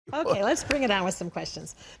Okay, let's bring it on with some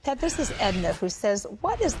questions. Pat, this is Edna who says,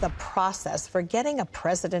 what is the process for getting a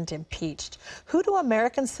president impeached? Who do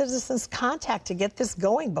American citizens contact to get this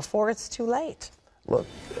going before it's too late? Look,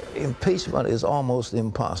 impeachment is almost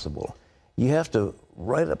impossible. You have to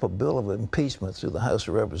write up a bill of impeachment through the House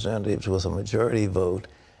of Representatives with a majority vote,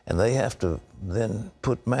 and they have to then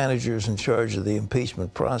put managers in charge of the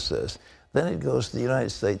impeachment process. Then it goes to the United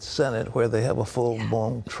States Senate, where they have a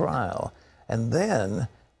full-blown trial. And then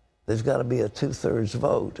there's got to be a two-thirds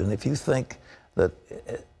vote. And if you think that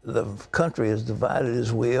the country is divided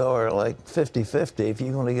as we are, like 50-50, if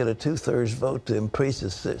you're going to get a two-thirds vote to impeach the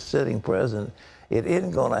sitting president, it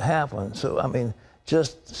isn't going to happen. So, I mean,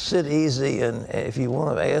 just sit easy, and if you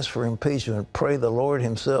want to ask for impeachment, pray the Lord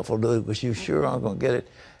himself will do it, because you sure aren't going to get it.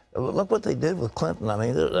 Look what they did with Clinton. I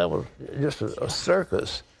mean, that was just a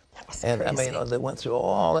circus. And crazy. I mean, they went through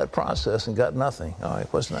all that process and got nothing. All right,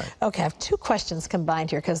 what's next? Okay, I have two questions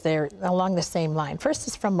combined here because they're along the same line. First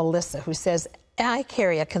is from Melissa, who says, I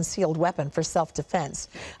carry a concealed weapon for self-defense.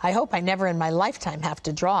 I hope I never in my lifetime have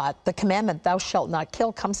to draw it. The commandment, thou shalt not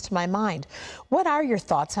kill, comes to my mind. What are your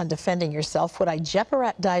thoughts on defending yourself? Would I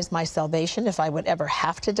jeopardize my salvation if I would ever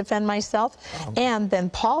have to defend myself? And then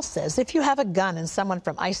Paul says, if you have a gun and someone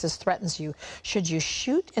from ISIS threatens you, should you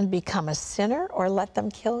shoot and become a sinner or let them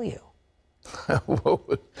kill you? Well,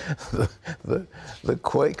 the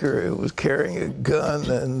Quaker who was carrying a gun,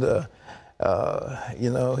 and, you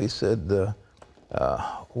know, he said,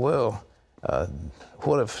 well,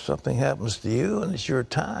 what if something happens to you and it's your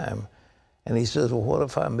time? And he says, well, what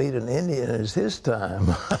if I meet an Indian and it's his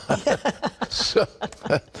time? So,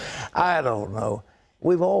 I don't know.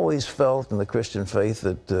 We've always felt in the Christian faith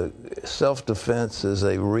that self-defense is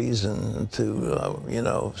a reason to, you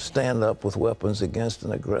know, stand up with weapons against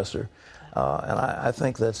an aggressor. And I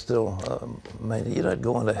think that's still, you're not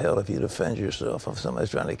going to hell if you defend yourself if somebody's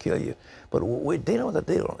trying to kill you. But we're dealing with a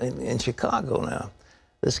deal. In Chicago now,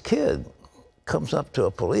 this kid comes up to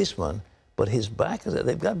a policeman, but his back is,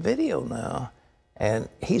 they've got video now, and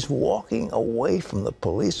he's walking away from the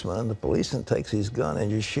policeman, and the policeman takes his gun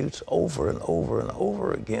and just shoots over and over and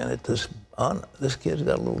over again at this kid's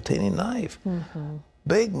got a little teeny knife. Mm-hmm.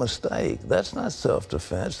 Big mistake. That's not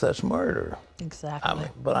self-defense. That's murder. Exactly. I mean,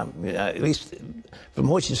 but at least from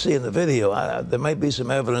what you see in the video, there may be some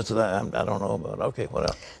evidence that I don't know about. Okay, what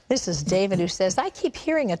else? This is David, who says, I keep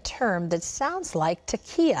hearing a term that sounds like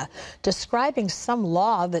taqiyya, describing some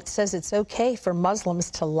law that says it's okay for Muslims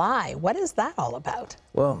to lie. What is that all about?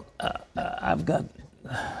 Well, I've got,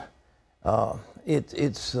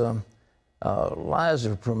 lies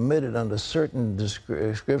are permitted under certain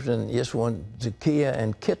description. Yes, one, taqiyya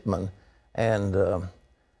and kitman, and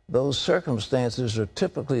those circumstances are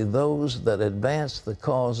typically those that advance the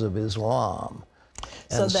cause of Islam.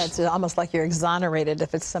 So that's almost like you're exonerated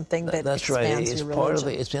if it's something that that's expands right. It's your religion. part of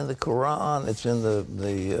the. It's in the Quran. It's in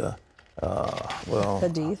the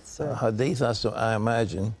Hadith. I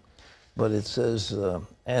imagine, but it says,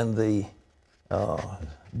 and the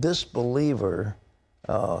disbeliever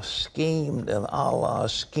schemed, and Allah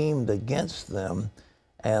schemed against them,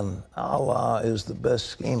 and Allah is the best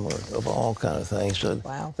schemer of all kind of things. So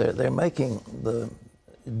wow. they're making the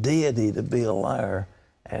deity to be a liar,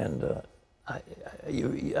 and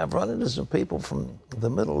I've run into some people from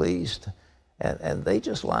the Middle East, and they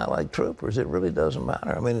just lie like troopers. It really doesn't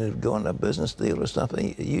matter. I mean, if you go into a business deal or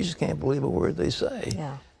something, you just can't believe a word they say.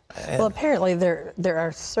 Yeah. Well, apparently there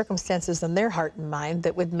are circumstances in their heart and mind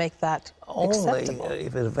that would make that acceptable. Only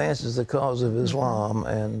if it advances the cause of Islam,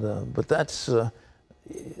 and but that's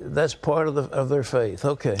part of their faith.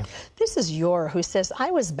 Okay. This is Yor, who says,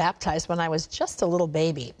 I was baptized when I was just a little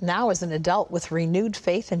baby. Now, as an adult with renewed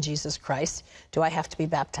faith in Jesus Christ, do I have to be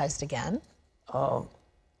baptized again?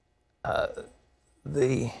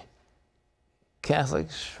 The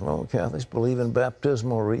Catholics, Roman Catholics, believe in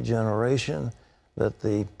baptismal regeneration, that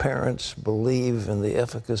the parents believe in the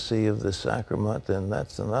efficacy of the sacrament, and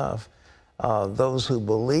that's enough. Those who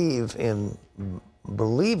believe in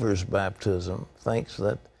believer's baptism thinks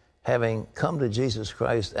that having come to Jesus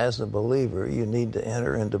Christ as a believer, you need to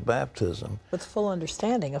enter into baptism. With full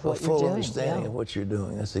understanding of what you're doing. doing. Full understanding of what you're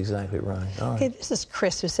doing. That's exactly right. All right. Okay, this is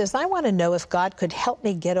Chris, who says, I want to know if God could help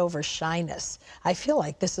me get over shyness. I feel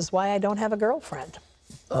like this is why I don't have a girlfriend.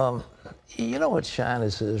 You know what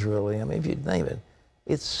shyness is, really? I mean, if you name it,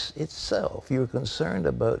 it's self. You're concerned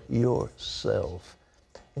about yourself.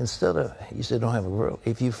 Instead of, you say, don't have a girl.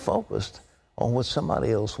 If you focused on what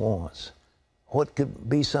somebody else wants, what could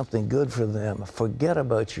be something good for them, forget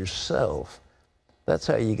about yourself. That's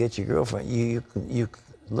how you get your girlfriend. You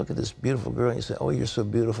look at this beautiful girl and you say, oh, you're so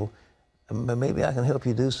beautiful. maybe I can help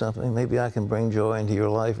you do something. Maybe I can bring joy into your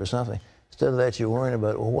life or something. Instead of that, you're worrying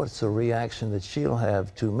about, well, what's the reaction that she'll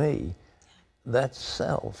have to me? That's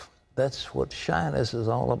self. That's what shyness is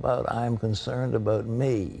all about. I'm concerned about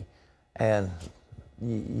me. And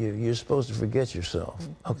you're supposed to forget yourself.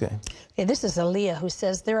 Okay. Okay, this is Aaliyah who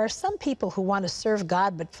says, there are some people who want to serve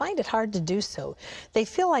God but find it hard to do so. They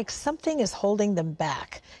feel like something is holding them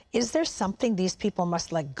back. Is there something these people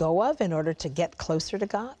must let go of in order to get closer to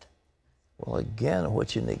God? Well, again,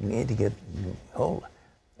 what you need to get hold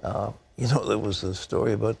you know, there was a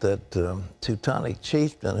story about that Teutonic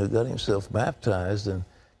chieftain who got himself baptized, and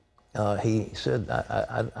he said,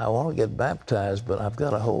 I want to get baptized, but I've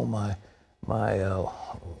got to hold my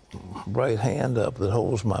right hand up that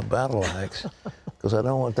holds my battle axe, because I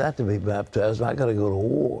don't want that to be baptized. I got to go to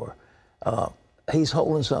war. He's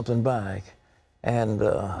holding something back, and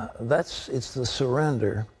it's the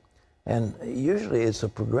surrender. And usually it's a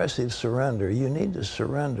progressive surrender. You need to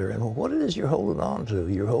surrender. And what it is you're holding on to.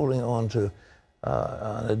 You're holding on to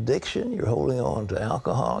an addiction. You're holding on to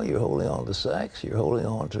alcohol. You're holding on to sex. You're holding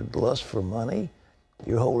on to lust for money.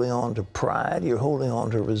 You're holding on to pride. You're holding on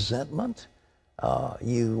to resentment.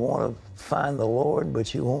 You want to find the Lord,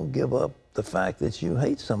 but you won't give up the fact that you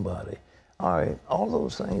hate somebody. All right, all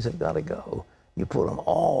those things have got to go. You put them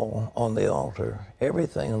all on the altar,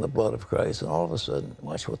 everything in the blood of Christ, and all of a sudden,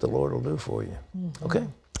 watch what the Lord will do for you. Okay?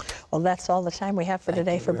 Well, that's all the time we have for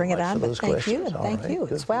today for Bring It On, but thank you, and thank you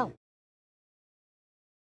as well.